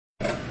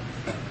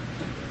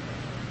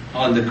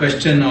on the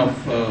question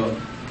of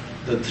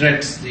the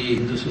threats the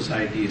Hindu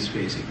society is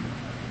facing.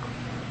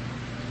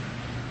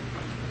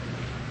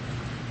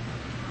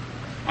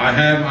 I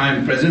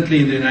am presently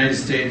in the United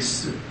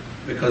States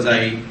because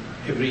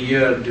every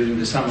year during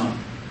the summer,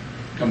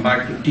 come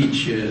back to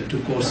teach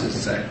 2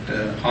 courses at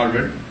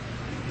Harvard.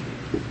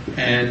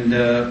 And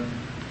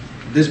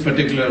this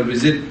particular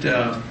visit,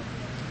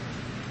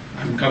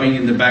 I'm coming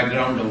in the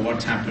background of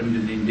what's happened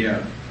in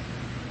India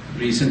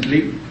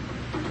recently.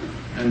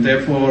 And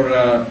therefore,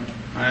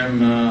 I'm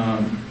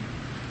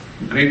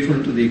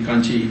grateful to the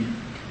Kanchi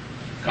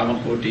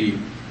Kamakoti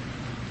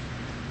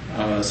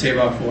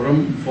Seva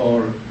Forum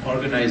for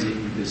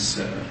organizing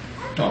this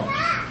talk.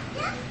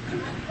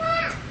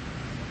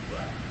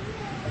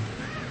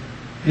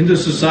 Hindu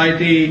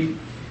society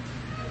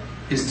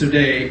is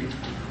today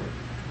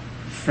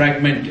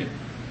fragmented.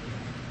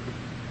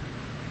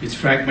 It's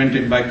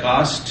fragmented by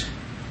caste,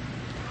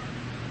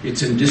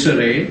 it's in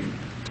disarray,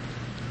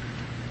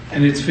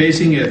 and it's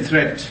facing a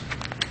threat.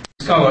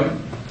 Discovered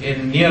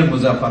in near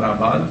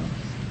Muzaffarabad,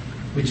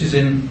 which is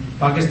in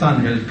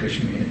Pakistan-held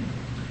Kashmir,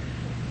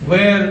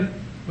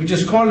 which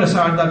is called a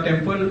Sharda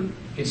temple.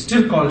 It's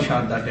still called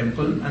Sharda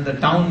temple, and the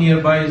town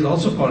nearby is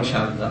also called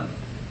Sharda,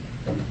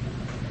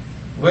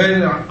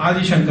 where Adi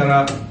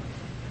Shankara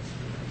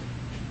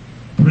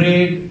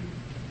prayed,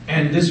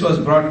 and this was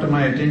brought to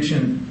my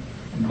attention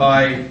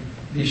by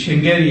the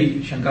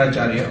Shringeri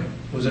Shankaracharya,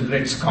 who is a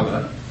great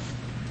scholar,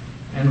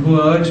 and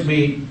who urged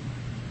me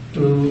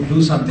to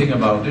do something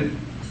about it.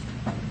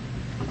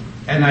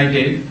 And I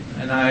did,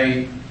 and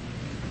I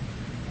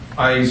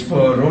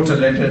wrote a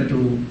letter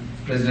to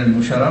President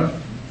Musharraf,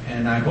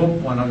 and I hope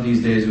one of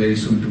these days very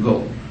soon to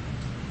go.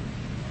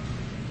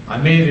 I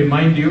may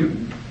remind you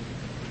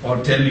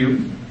or tell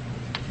you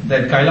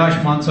that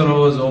Kailash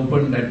Mansaro was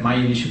opened at my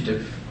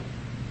initiative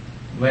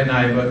when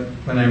I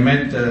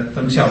met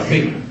Deng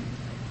Xiaoping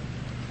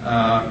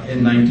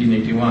in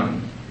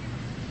 1981,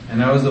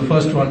 and I was the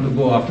first one to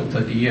go after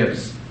 30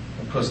 years.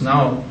 Of course,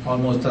 now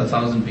almost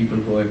 1,000 people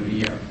go every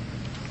year.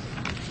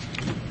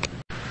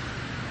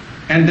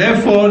 And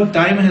therefore,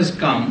 time has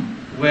come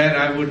where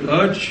I would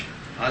urge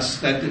us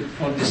that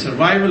for the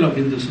survival of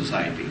Hindu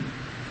society,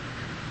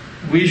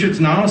 we should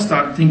now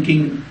start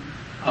thinking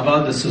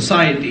about the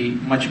society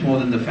much more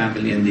than the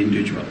family and the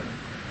individual.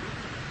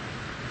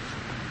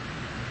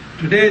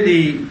 Today,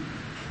 the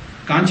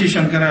Kanchi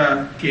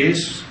Shankara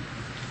case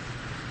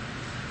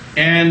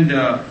and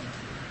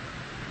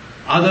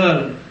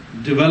other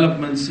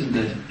developments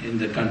in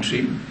the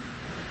country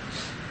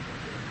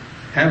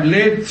have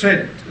laid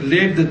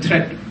the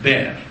threat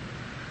bare.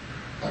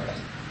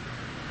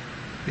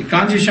 The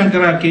Kanchi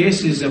Shankara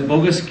case is a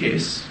bogus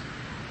case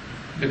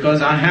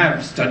because I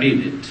have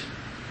studied it,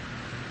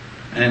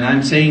 and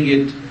I'm saying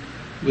it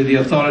with the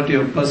authority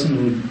of a person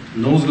who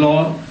knows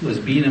law, who has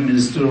been a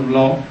minister of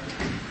law,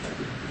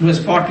 who has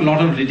fought a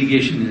lot of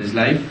litigation in his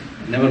life,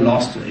 never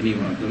lost any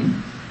one of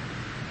them.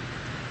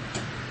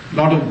 A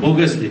lot of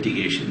bogus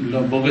litigation, a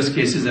lot of bogus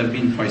cases have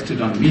been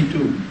foisted on me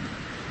too,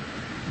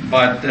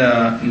 but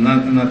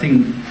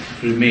nothing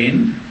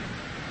remained.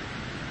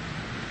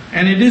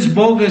 And it is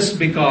bogus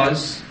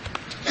because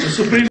the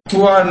Supreme Court,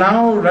 who are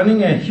now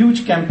running a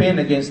huge campaign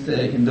against the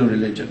Hindu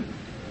religion.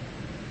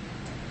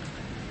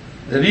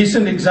 The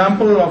recent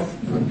example of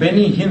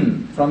Benny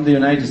Hinn from the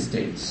United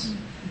States.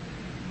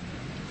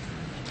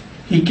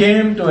 He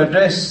came to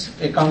address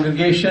a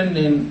congregation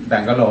in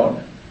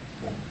Bangalore.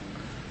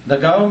 The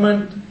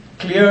government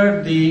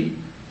cleared the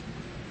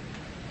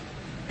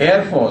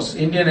Air Force,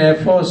 Indian Air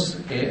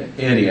Force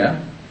area,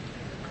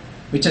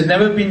 which has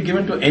never been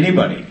given to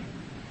anybody,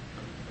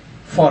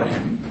 for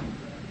him.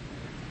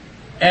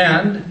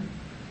 And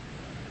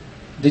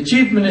the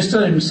Chief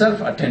Minister himself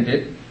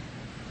attended,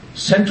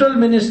 central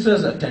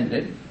ministers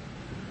attended,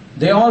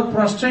 they all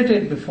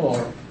prostrated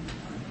before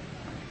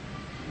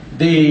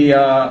before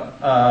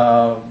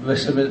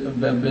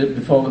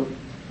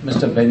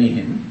Mr. Benny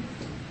Hinn.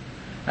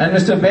 And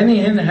Mr. Benny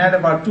Hinn had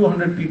about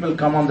 200 people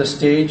come on the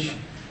stage,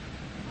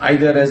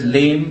 either as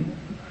lame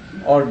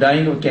or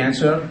dying of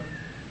cancer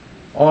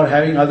or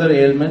having other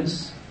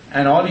ailments,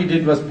 and all he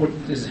did was put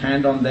his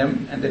hand on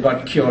them and they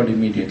got cured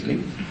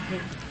immediately.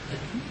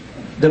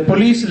 The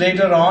police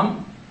later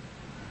on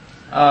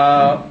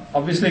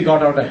obviously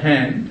got out of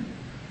hand.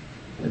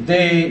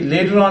 They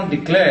later on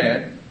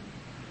declared,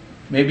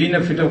 maybe in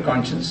a fit of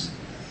conscience,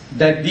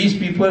 that these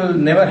people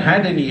never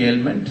had any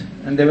ailment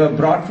and they were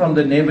brought from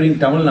the neighboring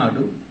Tamil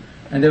Nadu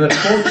and they were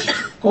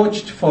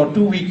coached for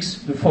 2 weeks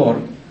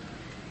before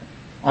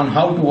on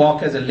how to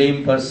walk as a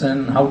lame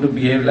person, how to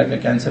behave like a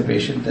cancer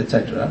patient,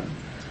 etc.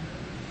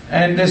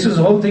 And this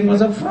whole thing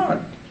was a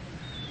fraud.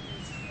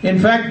 In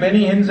fact,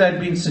 Benny Hinn had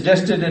been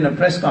suggested in a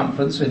press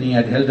conference, when he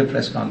had held a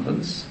press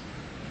conference,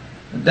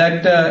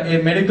 that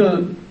a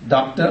medical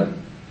doctor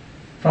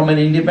from an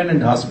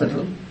independent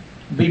hospital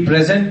be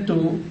present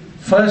to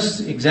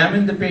first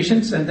examine the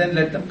patients and then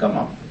let them come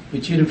up,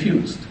 which he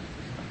refused.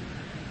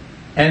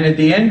 And at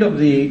the end of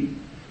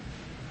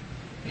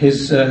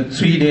his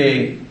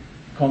 3-day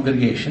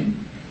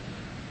congregation,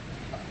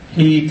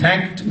 he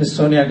thanked Ms.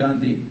 Sonia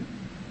Gandhi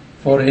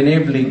for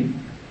enabling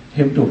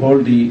him to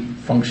hold the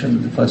function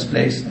in the first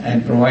place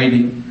and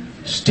providing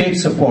state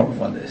support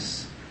for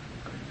this.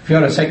 If you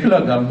are a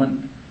secular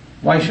government,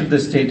 why should the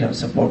state have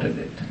supported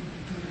it?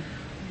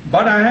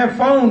 But I have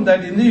found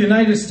that in the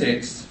United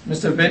States,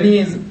 Mr.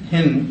 Benny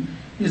Hinn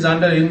is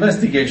under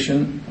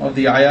investigation of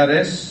the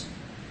IRS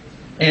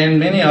and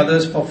many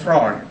others for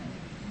fraud.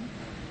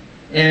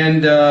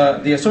 And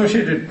the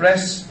Associated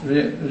Press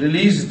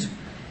released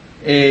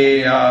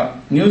a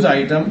news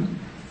item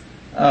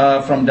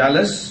from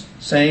Dallas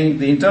saying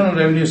the Internal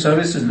Revenue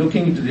Service is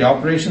looking into the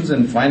operations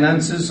and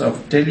finances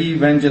of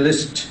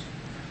televangelist,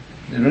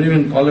 they don't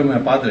even call him a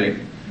padre,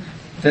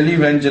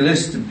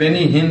 televangelist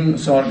Benny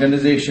Hinn's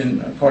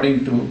organization,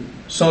 according to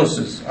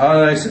sources.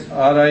 IRS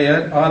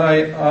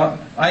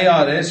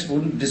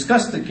wouldn't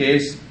discuss the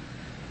case,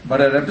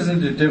 but a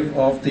representative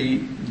of the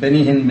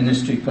Benny Hinn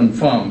ministry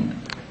confirmed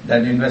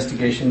that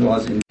investigation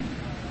was in.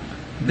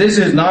 This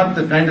is not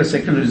the kind of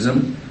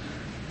secularism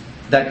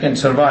that can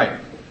survive.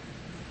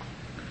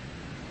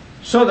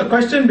 So the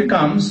question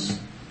becomes,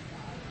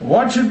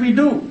 what should we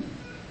do?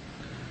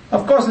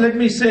 Of course, let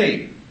me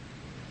say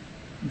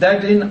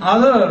that in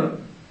other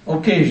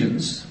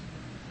occasions,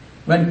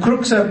 when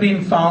crooks have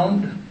been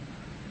found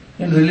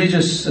in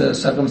religious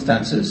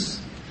circumstances,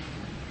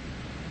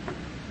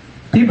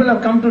 people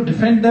have come to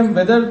defend them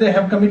whether they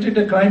have committed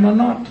a crime or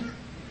not.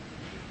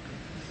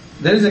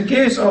 There is a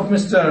case of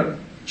Mr.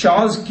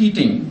 Charles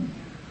Keating,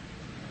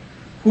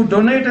 who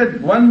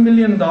donated $1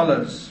 million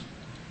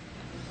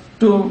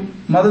to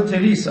Mother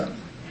Teresa.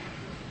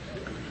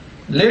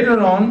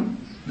 Later on,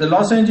 the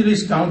Los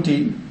Angeles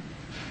County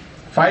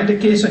filed a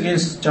case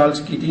against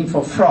Charles Keating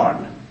for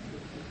fraud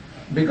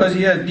because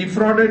he has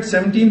defrauded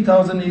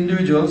 17,000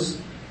 individuals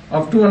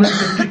of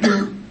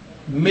 $252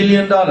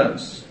 million.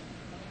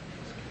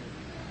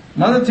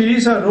 Mother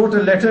Teresa wrote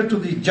a letter to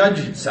the judge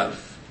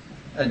itself,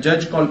 a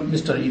judge called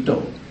Mr.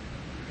 Ito,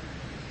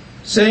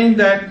 saying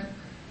that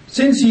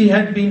since he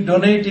had been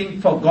donating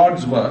for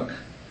God's work,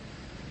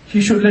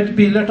 he should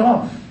be let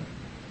off.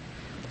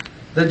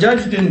 The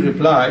judge didn't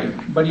reply,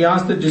 but he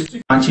asked the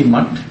district Kanchi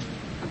Mutt,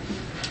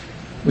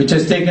 which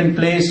has taken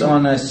place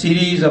on a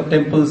series of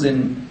temples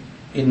in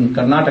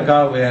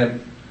Karnataka where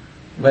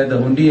the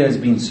hundi has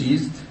been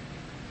seized,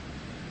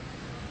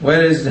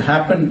 whereas it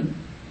happened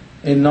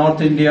in North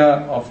India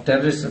of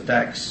terrorist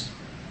attacks.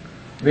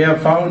 We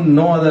have found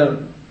no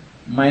other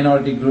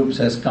minority groups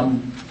has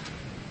come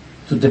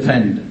to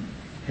defend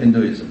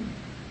Hinduism.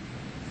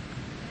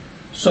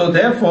 So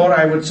therefore,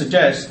 I would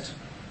suggest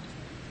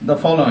the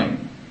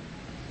following.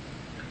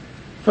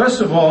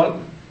 First of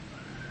all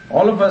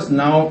of us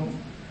now,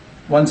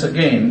 once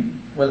again,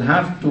 will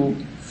have to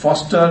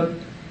foster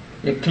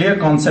a clear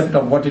concept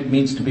of what it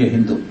means to be a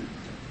Hindu.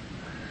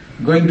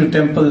 Going to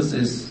temples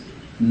is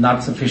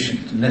not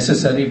sufficient,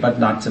 necessary but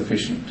not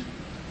sufficient.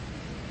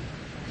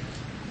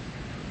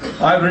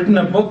 I've written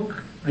a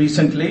book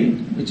recently,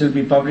 which will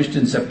be published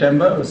in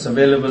September. It's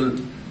available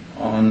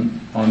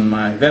on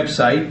my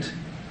website,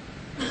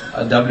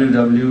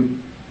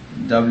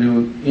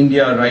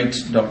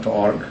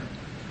 www.indiarights.org,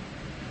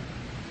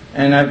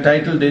 and I've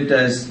titled it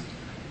as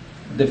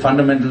The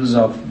Fundamentals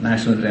of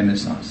National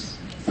Renaissance.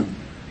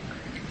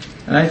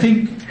 And I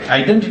think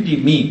identity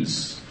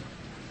means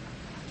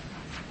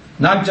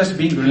not just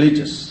being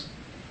religious.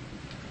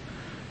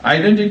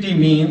 Identity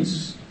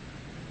means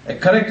a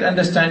correct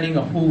understanding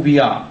of who we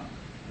are,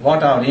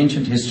 what our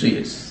ancient history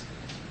is.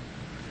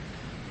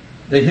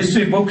 The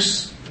history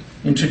books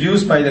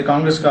introduced by the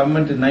Congress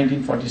government in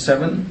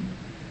 1947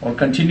 or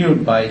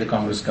continued by the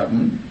Congress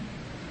government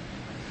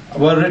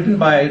were written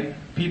by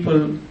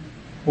people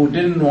who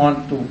didn't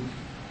want to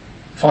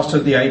foster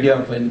the idea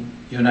of a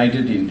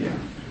united India.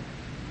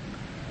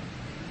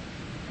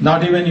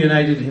 Not even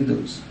united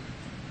Hindus.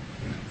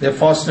 They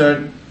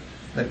fostered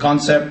the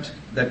concept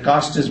that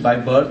caste is by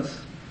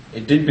birth.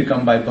 It did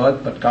become by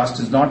birth, but caste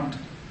is not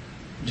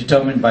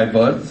determined by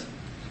birth.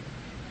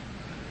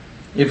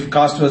 If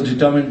caste was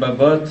determined by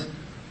birth,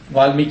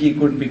 Valmiki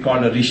couldn't be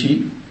called a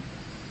rishi.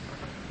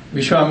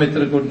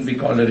 Vishwamitra couldn't be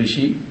called a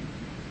rishi.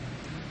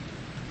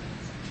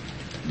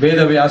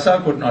 Veda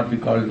Vyasa could not be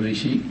called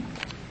rishi.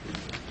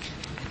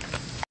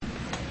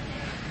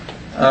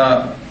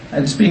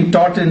 And it's being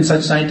taught in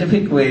such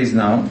scientific ways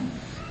now,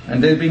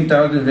 and they're being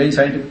taught in very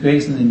scientific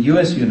ways in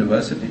US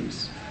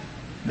universities.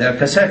 There are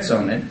cassettes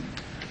on it.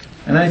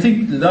 And I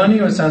think learning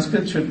of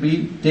Sanskrit should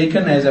be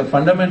taken as a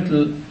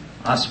fundamental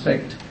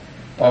aspect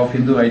of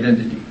Hindu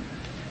identity.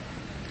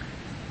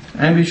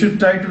 And we should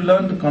try to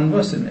learn to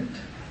converse in it.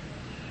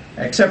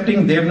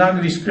 Accepting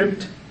Devanagari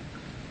script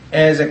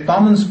as a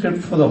common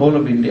script for the whole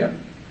of India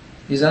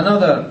is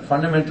another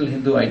fundamental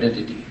Hindu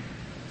identity.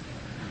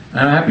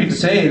 I'm happy to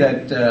say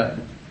that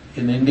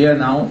in India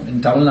now,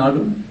 in Tamil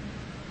Nadu,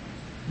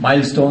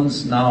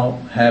 milestones now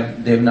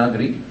have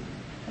Devanagari.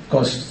 Of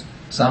course,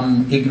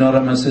 some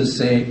ignoramuses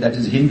say that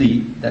is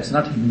Hindi. That's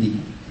not Hindi.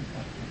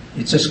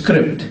 It's a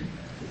script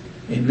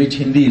in which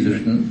Hindi is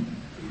written.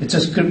 It's a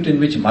script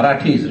in which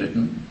Marathi is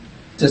written.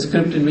 It's a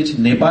script in which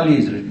Nepali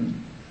is written.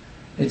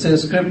 It's a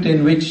script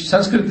in which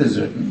Sanskrit is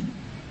written.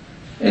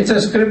 It's a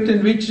script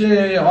in which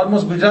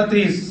almost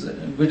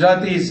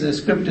Gujarati's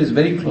script is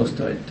very close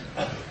to it.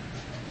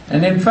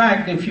 And in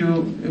fact, if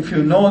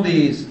you know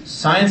the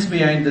science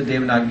behind the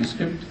Devanagari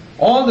script,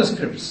 all the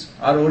scripts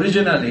are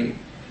originally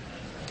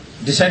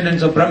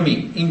descendants of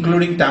Brahmi,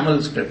 including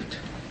Tamil script.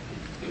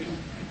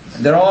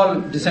 They're all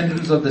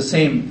descendants of the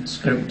same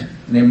script,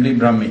 namely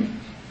Brahmi.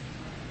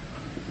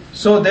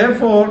 So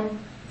therefore,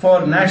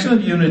 for national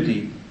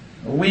unity,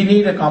 we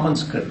need a common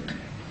script,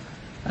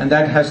 and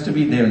that has to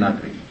be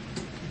Devanagari,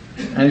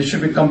 and it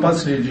should be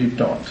compulsorily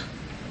taught.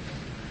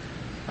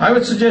 I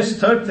would suggest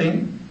third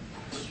thing,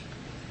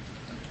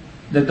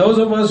 that those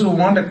of us who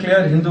want a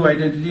clear Hindu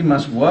identity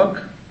must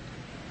work,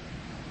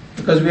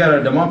 because we are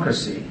a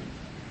democracy,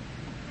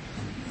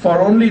 for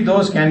only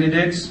those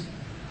candidates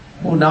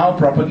who now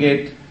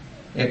propagate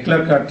a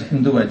clear-cut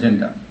Hindu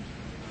agenda.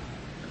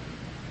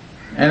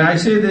 And I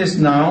say this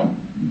now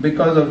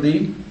because of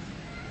the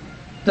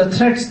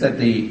threats that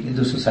the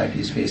Hindu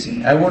society is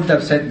facing. I wouldn't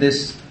have said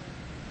this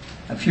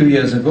a few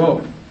years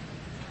ago,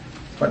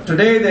 but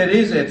today there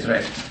is a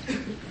threat,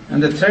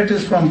 and the threat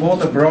is from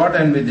both abroad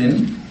and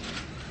within.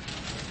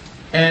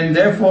 And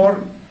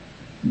therefore,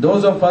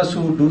 those of us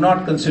who do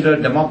not consider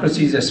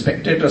democracy as a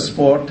spectator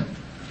sport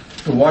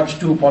to watch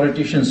two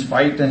politicians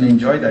fight and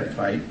enjoy that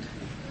fight,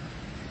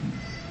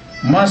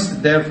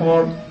 must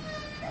therefore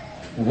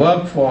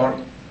work for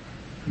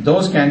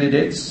those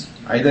candidates.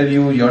 Either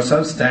you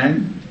yourself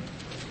stand,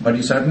 but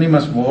you certainly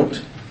must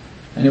vote,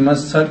 and you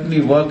must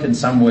certainly work in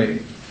some way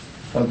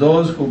for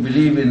those who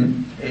believe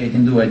in a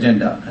Hindu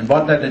agenda. And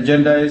what that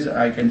agenda is,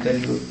 I can tell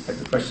you at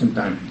the question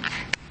time.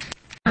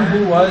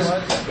 Who was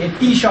a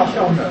tea shop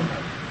owner.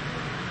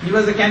 He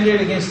was the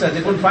candidate against us.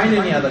 They couldn't find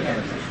any other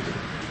candidate.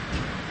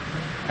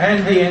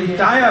 And the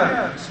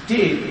entire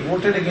state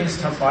voted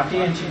against her party,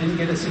 and she didn't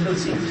get a single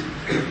seat.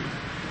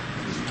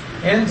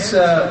 Hence,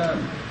 the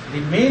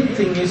main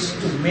thing is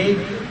to make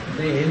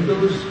the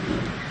Hindus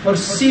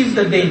perceive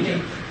the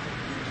danger.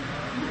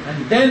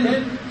 And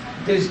then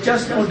there is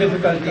just no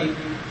difficulty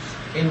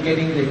in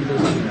getting the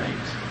Hindus to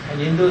unite.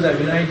 And Hindus have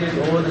united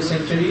over the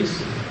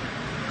centuries,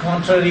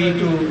 contrary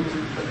to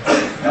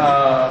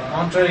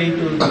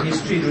the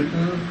history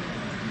written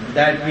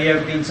that we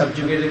have been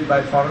subjugated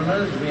by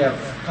foreigners. We have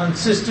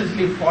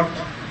consistently fought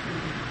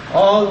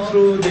all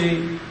through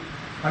the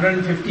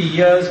 150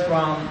 years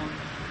from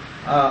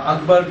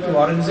Akbar to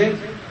Aurangzeb.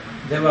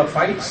 There were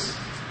fights.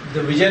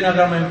 The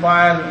Vijayanagaram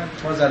Empire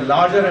was a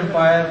larger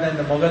empire than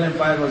the Mughal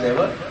Empire was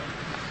ever.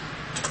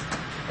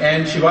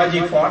 And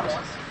Shivaji fought.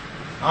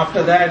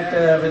 After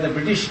that, when the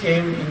British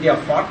came, India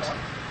fought.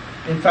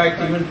 In fact,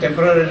 even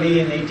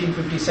temporarily in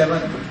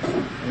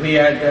 1857, we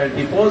had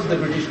deposed the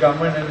British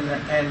government,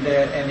 and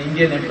an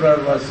Indian emperor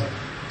was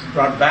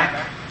brought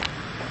back.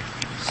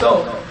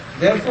 So,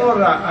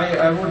 therefore,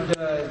 I would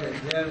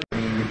there be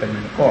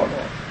independent court.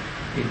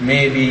 It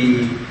may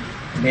be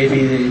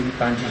the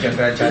Kanchi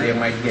Shankaracharya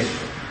might get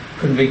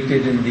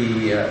convicted in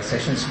the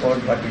sessions court,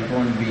 but it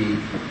won't be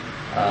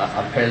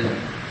upheld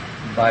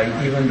by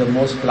even the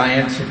most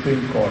pliant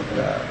Supreme Court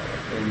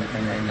in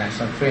a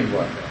national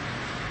framework.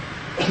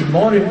 The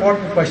more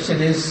important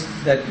question is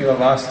that you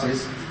have asked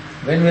is,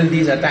 when will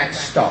these attacks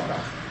stop?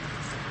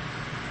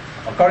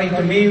 According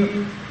to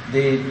me,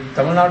 the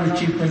Tamil Nadu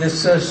Chief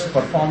Minister is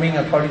performing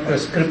according to a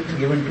script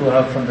given to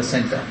her from the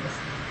centre.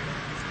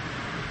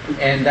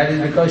 And that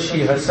is because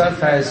she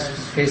herself is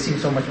facing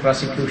so much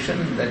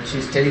prosecution that she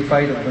is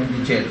terrified of going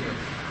to jail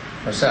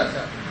herself.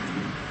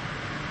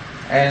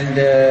 And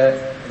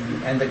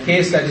the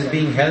case that is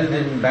being held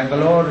in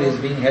Bangalore is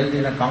being held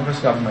in a Congress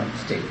government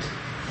state.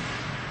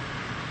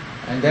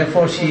 And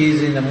therefore she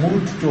is in a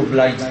mood to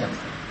oblige them,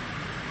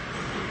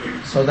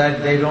 so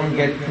that they don't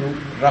get too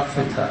rough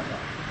with her.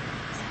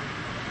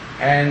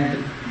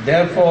 And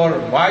therefore,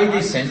 why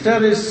the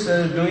centre is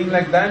doing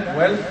like that?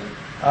 Well,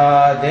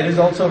 there is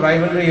also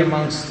rivalry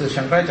amongst the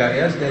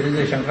Shankaracharyas. There is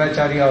a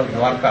Shankaracharya of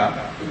Dwarka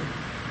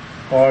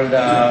called,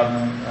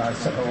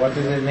 what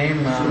is his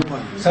name?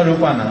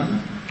 Sarupanand,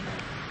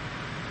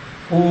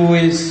 who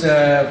is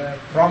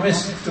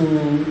promised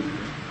to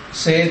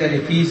say that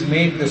if he is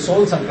made the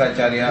sole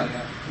Shankaracharya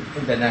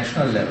in the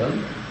national level,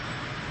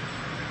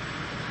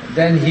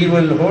 then he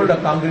will hold a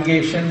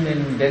congregation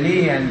in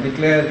Delhi and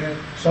declare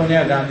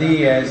Sonia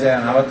Gandhi as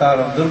an avatar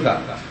of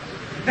Durga.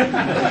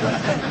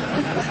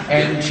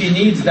 And she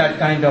needs that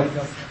kind of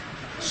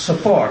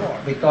support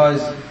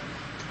because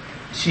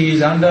she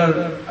is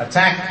under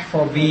attack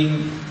for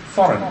being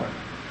foreign.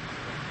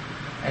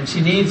 And she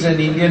needs an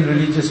Indian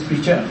religious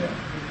preacher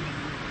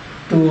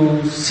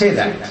to say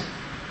that.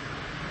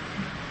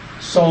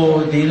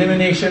 So the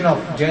elimination of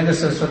Jayendra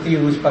Saraswati,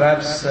 who is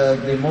perhaps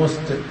the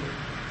most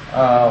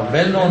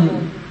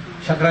well-known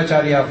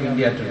Shankaracharya of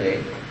India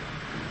today,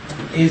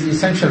 is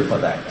essential for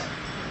that.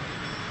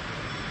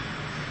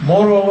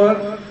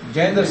 Moreover,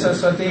 Jayendra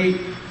Saraswati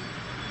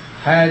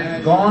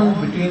had gone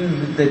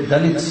with the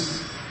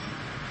Dalits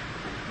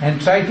and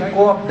tried to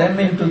co-opt them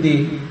into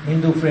the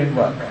Hindu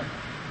framework.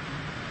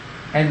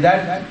 And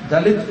that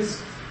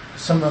Dalit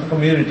some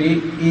community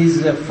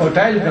is a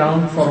fertile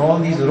ground for all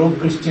these rogue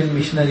Christian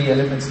missionary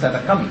elements that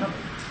are coming.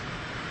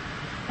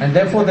 And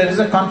therefore there is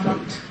a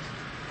conflict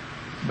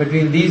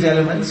between these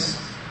elements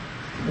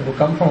who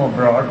come from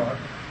abroad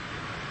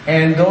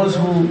and those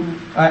who,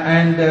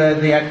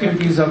 the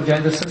activities of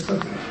gender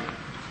Saraswati.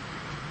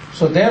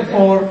 So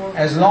therefore,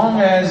 as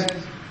long as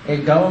a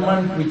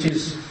government which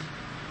is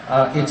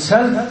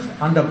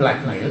itself under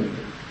blackmail,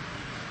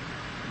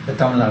 the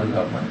Tamil Nadu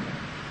government,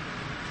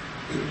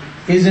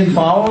 is in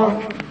power,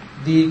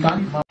 the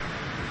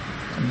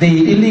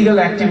illegal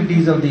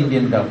activities of the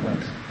Indian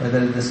government,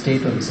 whether it's the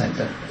state or the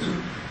center,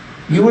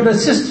 you would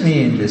assist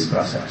me in this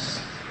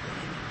process.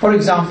 For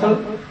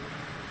example,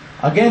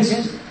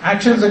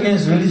 actions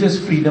against religious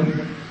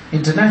freedom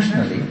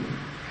internationally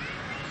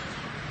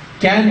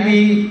can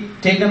be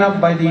taken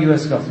up by the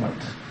US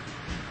government.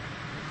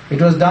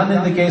 It was done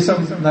in the case of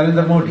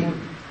Narendra Modi.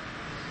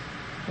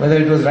 Whether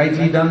it was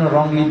rightly done or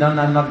wrongly done,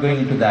 I'm not going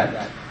into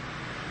that.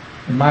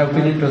 In my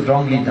opinion, it was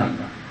wrongly done.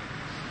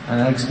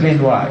 And I'll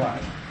explain why.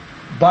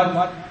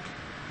 But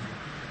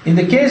in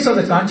the case of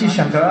the Kanchi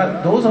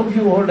Shankara, those of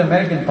you who hold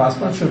American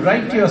passports should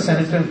write to your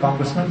senator and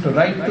congressman, to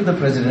write to the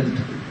president,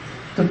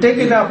 to take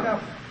it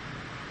up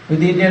with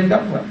the Indian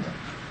government.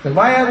 Then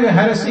why are you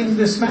harassing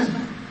this man?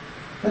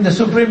 When the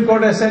Supreme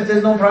Court has said there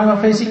is no prima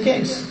facie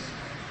case.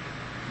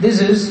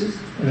 This is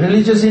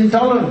religious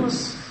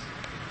intolerance.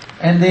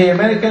 And the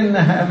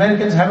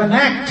Americans have an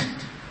act.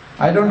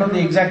 I don't know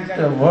the exact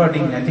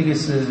wording. I think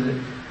it's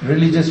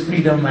Religious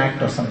Freedom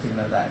Act or something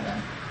like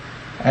that.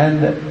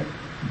 And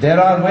there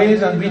are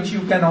ways on which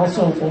you can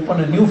also open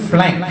a new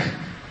flank.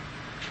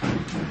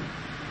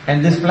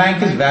 And this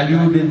flank is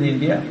valued in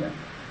India.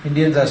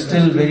 Indians are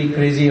still very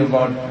crazy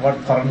about what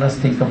foreigners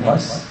think of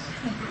us.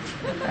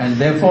 And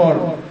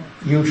therefore,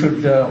 you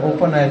should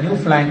open a new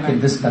flank in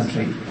this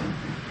country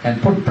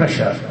and put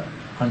pressure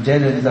on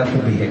Jayalalitha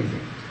to behave.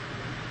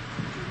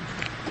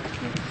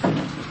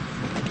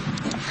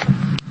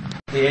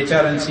 The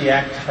HRNC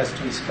Act has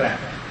to be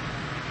scrapped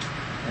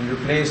and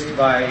replaced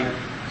by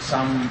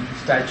some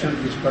statute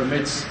which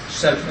permits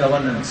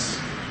self-governance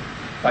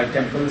by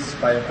temples,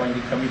 by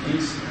appointing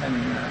committees and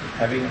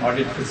having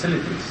audit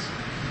facilities.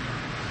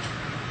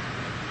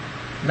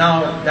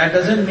 Now, that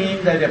doesn't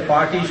mean that a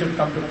party should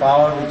come to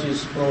power which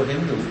is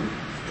pro-Hindu.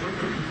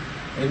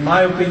 In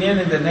my opinion,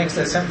 in the next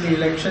assembly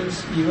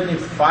elections, even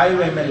if 5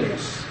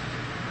 MLAs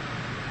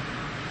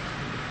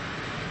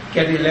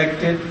get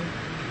elected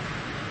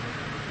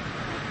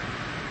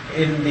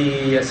in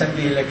the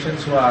assembly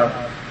elections who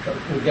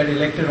get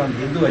elected on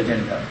Hindu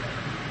agenda,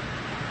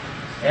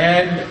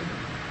 and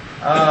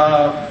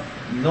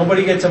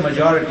nobody gets a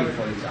majority,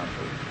 for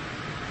example,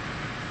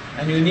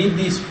 and you need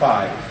these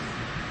 5,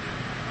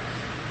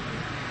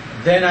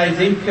 then I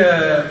think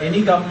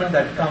any government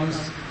that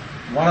comes,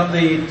 one of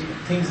the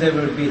things they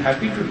will be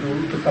happy to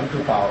do to come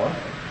to power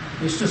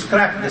is to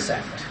scrap this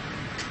act.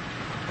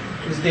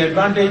 It's the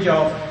advantage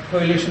of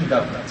coalition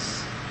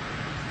governments,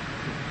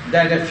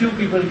 that a few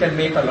people can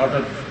make a lot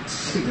of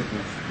difference.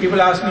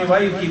 People ask me, why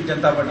you keep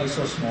Janata Party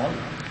so small?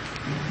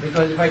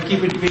 Because if I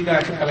keep it big, I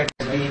have to collect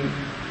being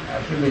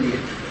humiliated.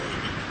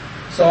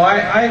 So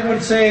I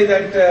would say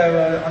that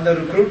on the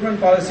recruitment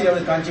policy of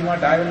the Kanchi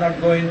Math, I will not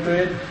go into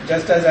it,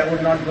 just as I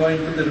would not go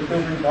into the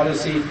recruitment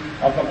policy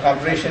of a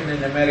corporation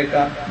in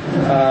America.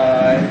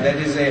 That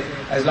is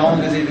as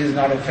long as it is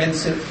not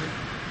offensive.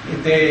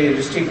 If they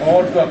restrict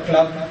all to a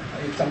club,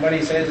 if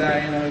somebody says,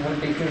 I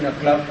won't take you in a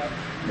club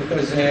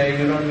because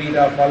you don't meet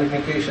our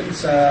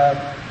qualifications,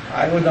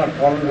 I would not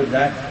follow with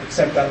that,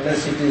 except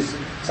unless it is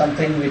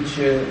something which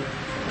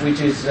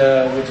is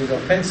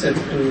offensive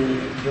to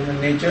human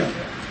nature.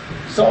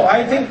 So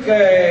I think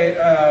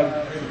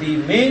the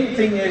main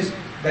thing is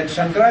that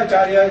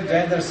Shankaracharya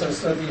Jayendra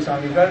Saraswati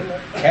Swamigal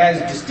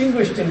has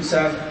distinguished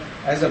himself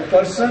as a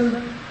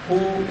person who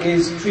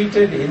is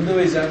treated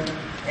Hinduism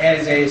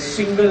as a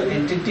single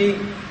entity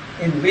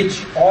in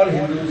which all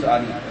Hindus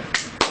are equal.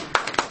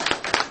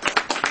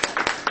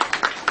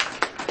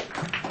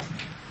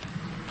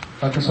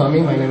 Dr.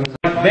 Swamy, my name is...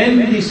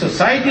 When the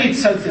society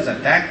itself is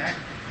attacked,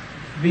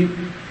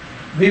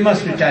 we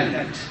must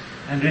retaliate,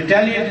 and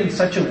retaliate in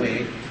such a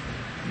way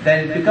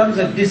that it becomes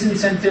a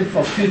disincentive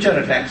for future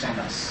attacks on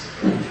us.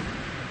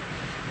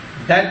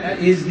 That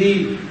is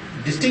the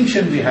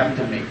distinction we have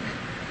to make,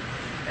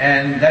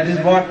 and that is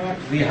what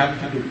we have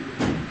to do.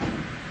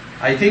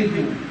 I think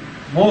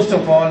most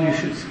of all you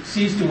should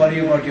cease to worry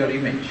about your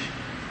image.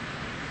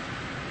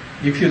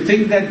 If you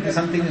think that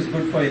something is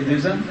good for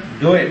Hinduism,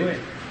 do it.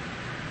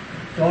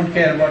 Don't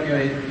care about your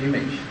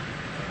image.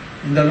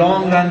 In the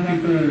long run,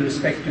 people will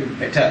respect you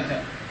better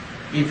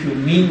if you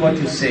mean what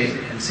you say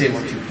and say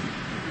what you mean.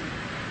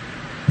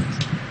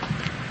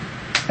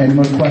 Any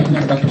more questions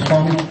for Dr.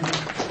 Swamy?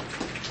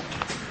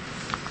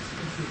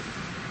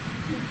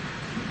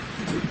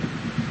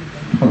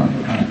 Hold on.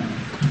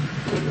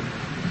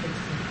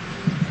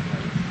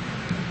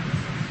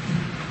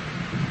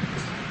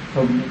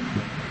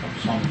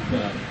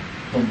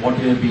 From what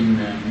you have been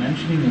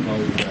mentioning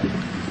about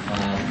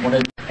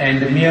And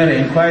the mere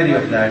inquiry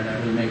of that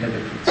will make a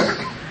difference.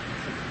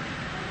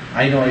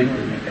 I know it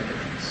will make a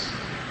difference.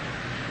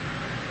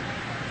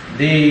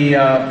 The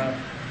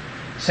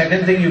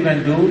second thing you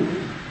can do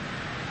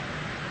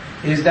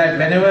is that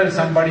whenever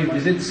somebody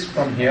visits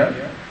from here,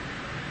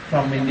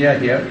 from India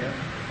here,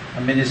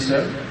 a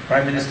minister,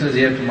 Prime Minister is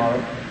here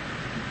tomorrow,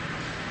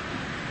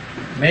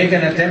 make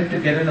an attempt to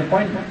get an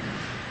appointment.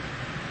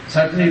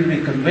 Certainly it will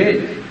be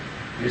conveyed.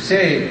 You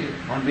say,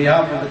 on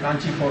behalf of the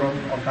Kanchi Forum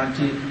or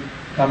Kanchi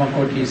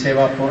Kamakoti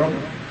Seva Forum,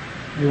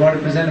 we want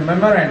to present a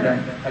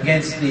memorandum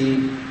against the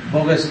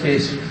bogus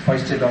case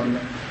foisted on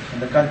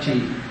the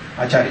Kanchi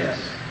Acharyas.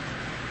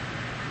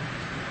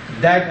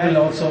 That will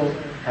also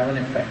have an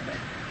effect.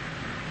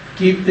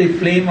 Keep the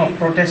flame of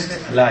protest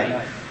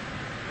alive.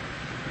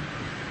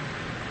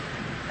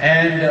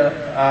 And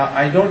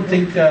I don't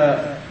think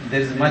there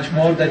is much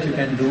more that you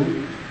can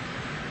do.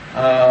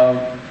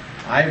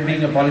 I,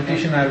 being a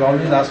politician, I will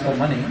always ask for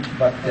money,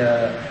 but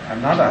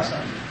I'm not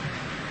asking.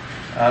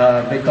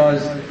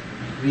 Because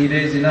we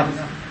raise enough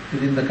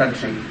within the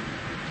country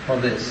for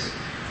this.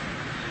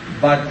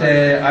 But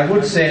I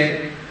would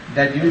say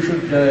that you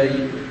should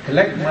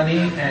collect money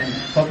and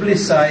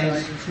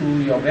publicize through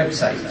your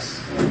websites.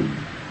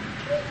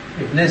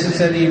 If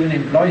necessary, even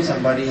employ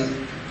somebody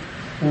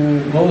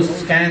who goes,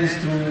 scans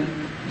through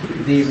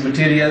the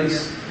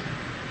materials,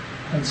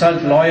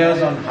 consult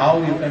lawyers on how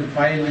you can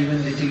file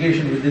even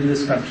litigation within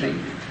this country.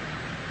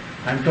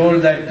 I'm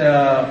told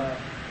that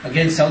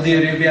against Saudi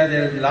Arabia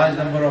there are a large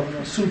number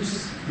of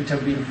suits which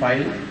have been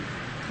filed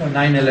for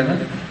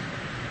 9/11.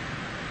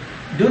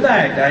 Do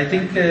that. I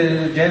think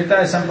Jayalalitha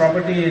has some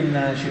property in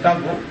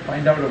Chicago.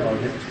 Find out about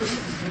it.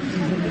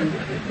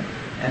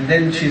 And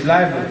then she's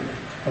liable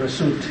for a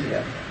suit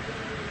here.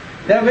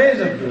 There are ways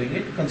of doing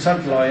it.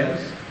 Consult lawyers.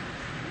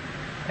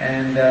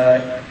 And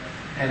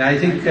I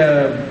think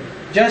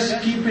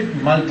just keep it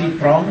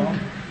multi-pronged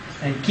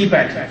and keep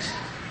at it.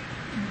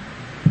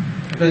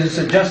 Because it's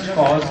a just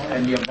cause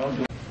and you're about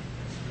to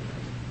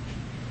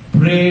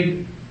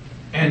prayed,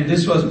 and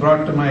this was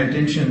brought to my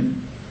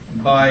attention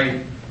by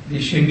the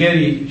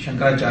Sringeri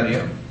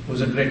Shankaracharya, who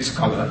is a great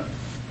scholar,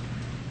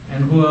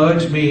 and who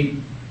urged me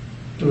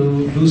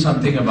to do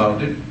something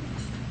about it.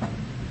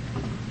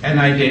 And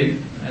I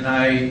did, and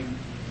I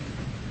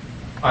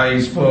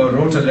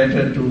wrote a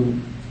letter to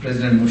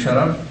President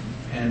Musharraf,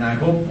 and I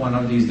hope one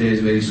of these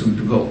days very soon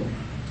to go.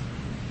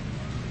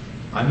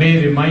 I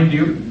may remind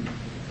you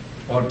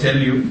or tell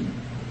you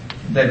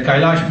that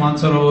Kailash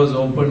Mansaro was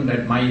opened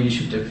at my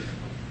initiative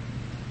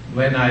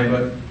when I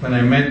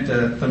met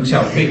Tang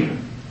Xiaoping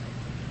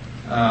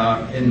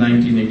in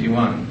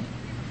 1981,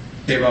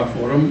 Seva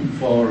Forum,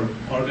 for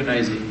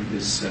organizing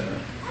this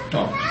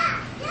talk.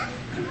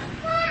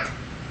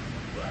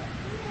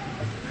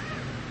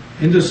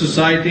 Hindu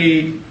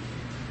society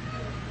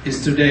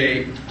is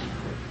today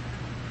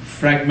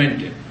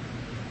fragmented.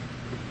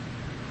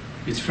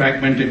 It's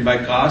fragmented by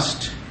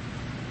caste,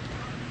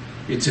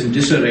 it's in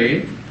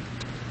disarray,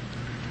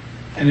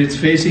 and it's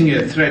facing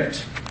a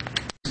threat.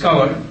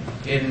 Discovered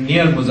in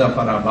near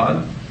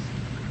Muzaffarabad,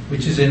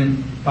 which is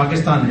in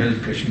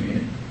Pakistan-held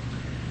Kashmir,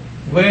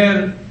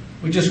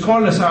 which is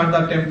called a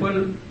Sharda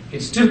temple.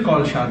 It's still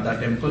called Sharda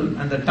temple,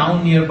 and the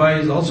town nearby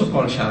is also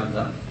called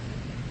Sharda,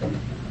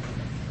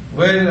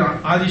 where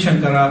Adi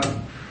Shankara,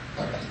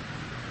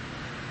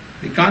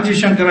 the Kanchi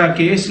Shankara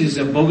case is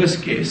a bogus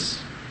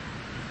case,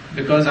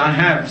 because I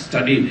have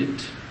studied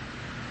it,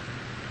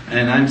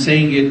 and I'm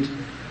saying it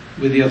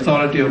with the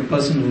authority of a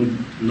person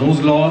who knows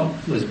law,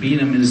 who has been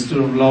a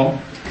minister of law,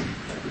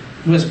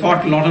 who has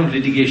fought a lot of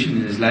litigation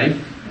in his life,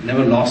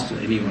 never lost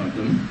any one of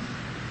them.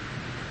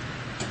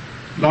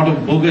 A lot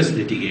of bogus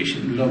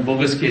litigation, a lot of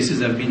bogus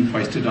cases have been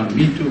foisted on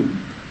me too,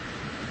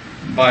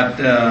 but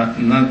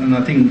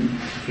nothing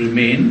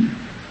remained.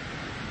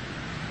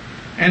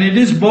 And it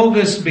is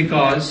bogus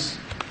because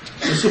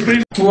the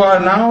Supreme Court, who are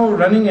now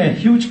running a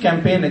huge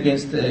campaign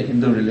against the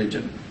Hindu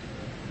religion.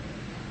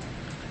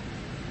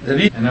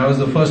 And I was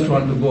the first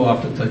one to go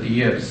after 30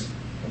 years,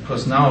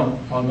 because now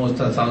almost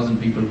 1,000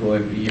 people go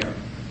every year.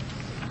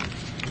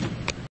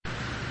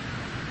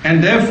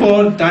 And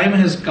therefore, time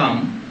has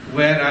come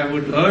where I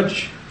would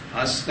urge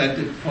us that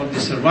for the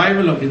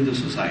survival of Hindu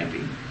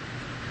society,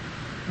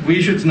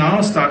 we should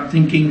now start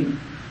thinking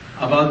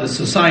about the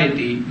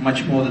society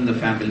much more than the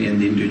family and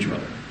the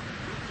individual.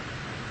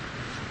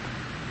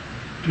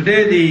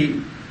 Today,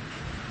 the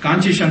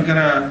Kanchi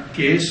Shankara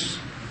case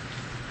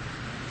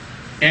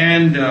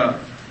and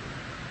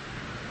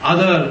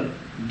other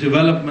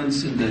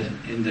developments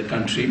in the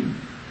country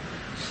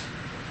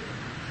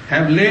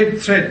have laid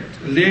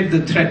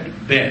the threat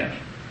bare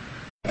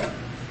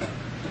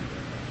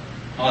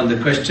on the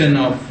question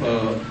of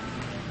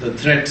the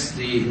threats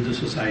the Hindu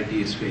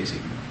society is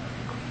facing.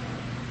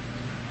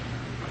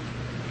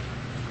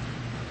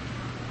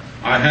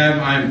 I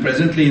am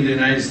presently in the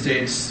United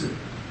States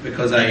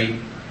because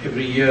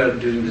every year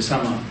during the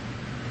summer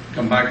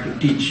come back to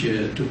teach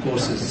 2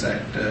 courses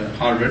at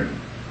Harvard.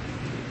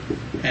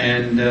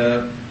 And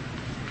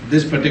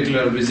this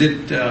particular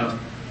visit,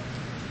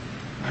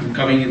 I'm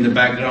coming in the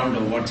background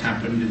of what's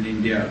happened in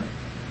India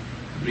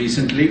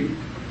recently.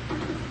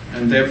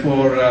 And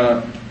therefore,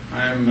 I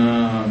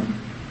am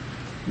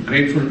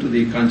grateful to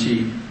the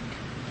Kanchi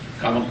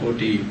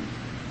Kamakoti